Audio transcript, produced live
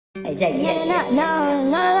Hey, Jake, you hit me. No,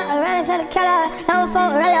 around the killer, I'm a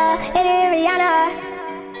phone Rilla, it ain't Rihanna.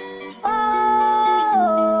 Oh,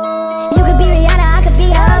 you could be Rihanna, I could be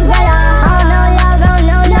her umbrella. I don't know love, I don't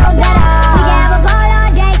know no better. We can have a ball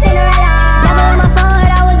all day, Cinderella. Never on my phone, heard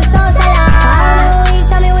I was a soul seller. I remember when you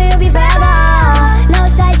told me we would be forever. No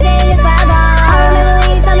such thing as forever. I remember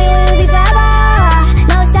when you told me we would be forever.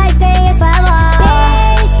 No such thing as forever.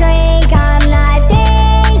 Bitch, drink, I'm not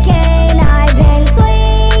thinking. I've been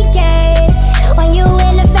tweaking on you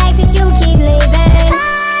and the fact that you keep leaving.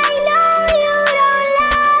 I know you don't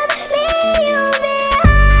love me. You've been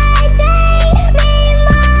hiding me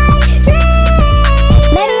my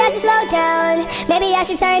dreams. Maybe I should slow down. Maybe I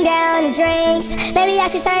should turn down the drinks. Maybe I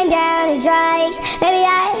should turn down the drugs. Maybe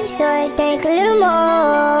I should think a little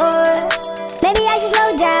more. Maybe I should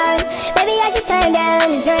slow down. Maybe I should turn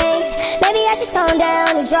down the drinks. Maybe I should tone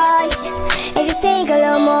down the drugs and just think a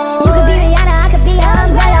little more. You could be Rihanna, I could be her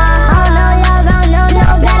umbrella. I don't know love, I don't know no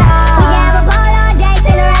better. We can have a ball all day,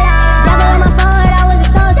 Cinderella. Never on my phone, heard I was a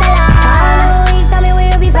soul seller. I remember when you told me we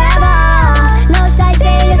would be forever. No such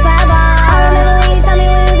thing as forever. I remember when you told me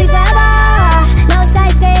we would be forever. No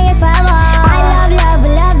such thing as forever. I love love,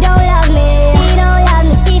 but love don't love me. She don't love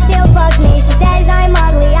me, she still fucks me. She says I'm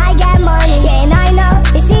ugly, I get money. Yeah, and I know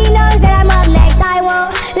that she knows that I'm up next. I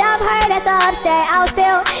won't love her, that's so upset. I'll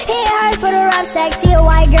still hit her for the rough sex. She a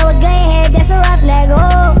white girl with good hair, that's a roughneck.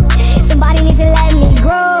 Oh, somebody needs to let me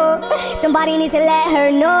grow. Somebody needs to let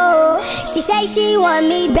her know. She say she want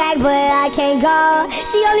me back, but I can't go.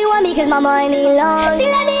 She only want me cause my money long. She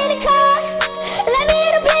let me in